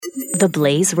The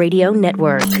Blaze Radio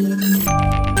Network.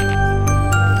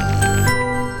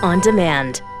 On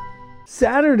demand.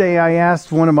 Saturday, I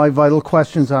asked one of my vital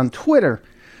questions on Twitter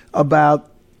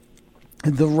about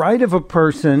the right of a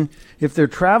person, if they're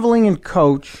traveling in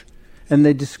coach and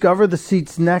they discover the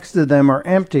seats next to them are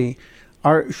empty,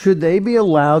 should they be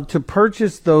allowed to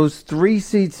purchase those 3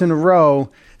 seats in a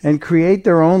row and create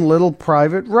their own little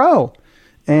private row?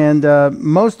 And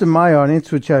most of my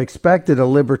audience, which I expected a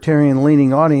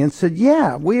libertarian-leaning audience, said,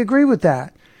 yeah, we agree with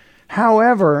that.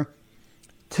 However,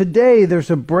 today there's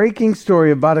a breaking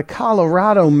story about a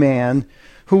Colorado man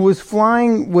who was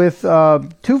flying with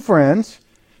 2 friends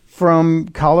from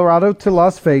Colorado to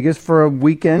Las Vegas for a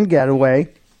weekend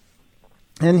getaway.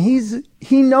 And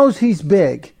he knows he's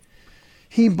big.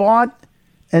 He bought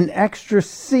an extra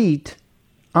seat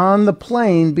on the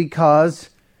plane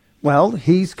because, well,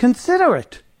 he's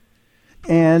considerate.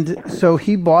 And so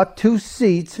he bought 2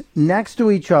 seats next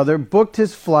to each other, booked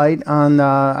his flight on,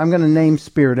 I'm going to name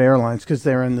Spirit Airlines because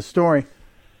they're in the story.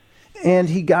 And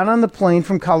he got on the plane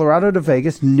from Colorado to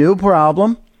Vegas, no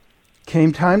problem.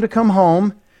 Came time to come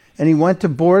home, and he went to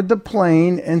board the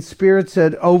plane, and Spirit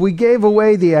said, oh, we gave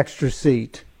away the extra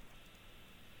seat.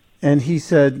 And he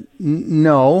said,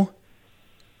 no,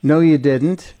 you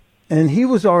didn't. And he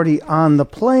was already on the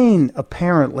plane,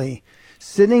 apparently,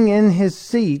 sitting in his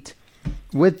seat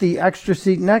with the extra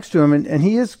seat next to him. And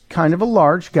he is kind of a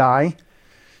large guy.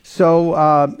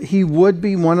 So he would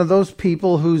be one of those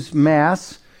people whose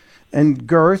mass and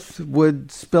girth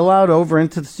would spill out over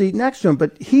into the seat next to him.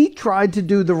 But he tried to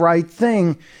do the right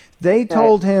thing. They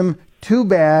told him, too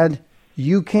bad,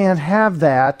 you can't have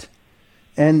that.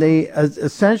 And they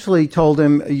essentially told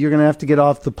him, you're going to have to get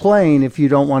off the plane if you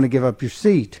don't want to give up your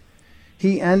seat.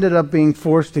 He ended up being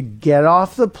forced to get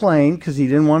off the plane because he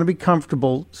didn't want to be he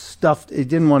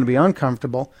didn't want to be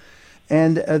uncomfortable.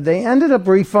 And they ended up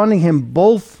refunding him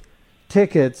both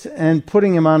tickets and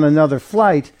putting him on another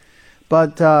flight.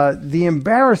 But the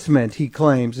embarrassment, he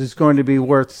claims, is going to be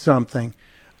worth something.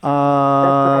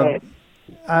 That's right.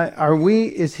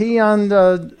 Is he on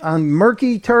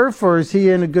murky turf, or is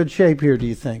he in a good shape here, do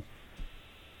you think?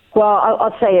 Well,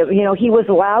 I'll tell you, he was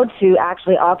allowed to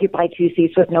actually occupy 2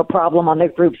 seats with no problem on the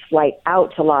group's flight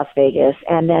out to Las Vegas,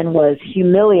 and then was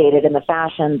humiliated in the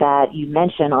fashion that you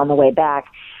mentioned on the way back.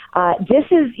 This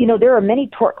is, there are many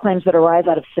tort claims that arise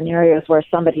out of scenarios where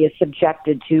somebody is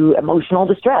subjected to emotional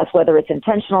distress, whether it's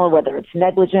intentional or whether it's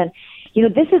negligent.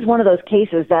 This is one of those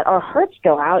cases that our hearts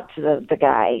go out to the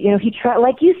guy. He tried,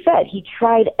 like you said, he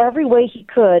tried every way he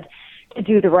could to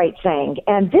do the right thing.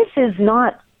 And this is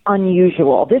not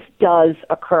unusual. This does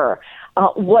occur.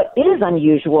 What is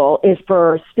unusual is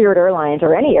for Spirit Airlines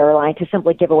or any airline to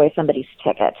simply give away somebody's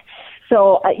ticket.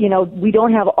 So, we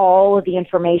don't have all of the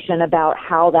information about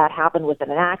how that happened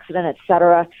within an accident, et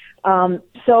cetera.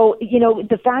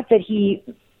 The fact that he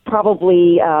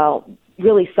probably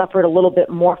really suffered a little bit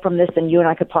more from this than you and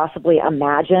I could possibly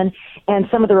imagine. And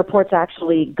some of the reports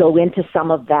actually go into some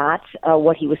of that,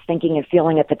 what he was thinking and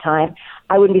feeling at the time.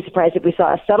 I wouldn't be surprised if we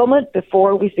saw a settlement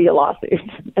before we see a lawsuit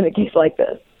in a case like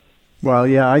this. Well,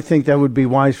 yeah, I think that would be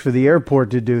wise for the airport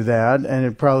to do that, and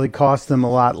it probably cost them a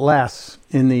lot less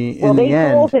in the end. Well, they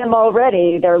told him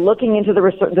already. They're looking into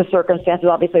the circumstances.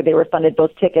 Obviously, they refunded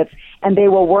both tickets, and they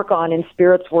will work on, in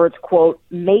Spirit's words, quote,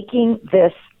 making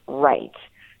this right.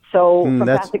 So from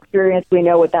past experience, we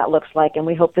know what that looks like, and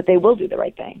we hope that they will do the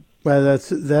right thing. Well,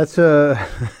 that's a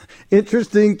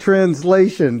interesting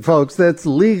translation, folks. That's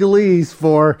legalese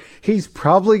for he's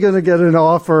probably going to get an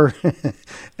offer,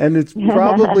 and it's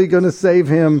probably going to save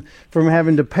him from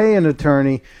having to pay an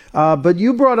attorney. But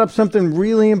you brought up something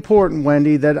really important,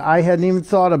 Wendy, that I hadn't even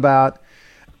thought about.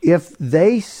 If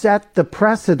they set the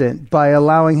precedent by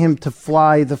allowing him to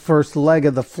fly the first leg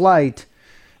of the flight,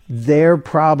 they're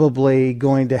probably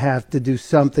going to have to do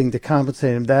something to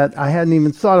compensate him. That I hadn't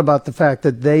even thought about the fact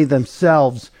that they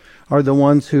themselves are the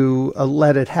ones who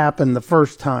let it happen the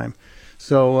first time.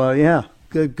 So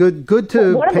good to pay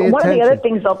attention. One of the other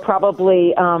things they'll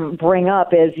probably bring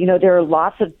up is, there are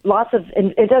lots of,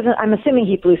 and it doesn't. I'm assuming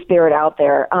he flew Spirit out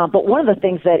there, but one of the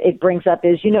things that it brings up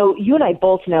is, you and I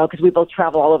both know, because we both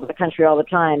travel all over the country all the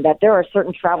time, that there are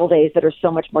certain travel days that are so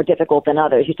much more difficult than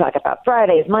others. You talk about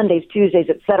Fridays, Mondays, Tuesdays,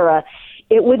 etc.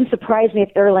 It wouldn't surprise me if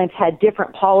airlines had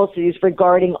different policies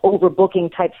regarding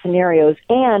overbooking type scenarios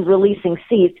and releasing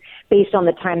seats based on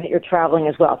the time that you're traveling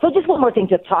as well. So just one more thing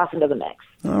to toss into the mix.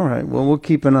 All right. Well, we'll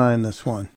keep an eye on this one.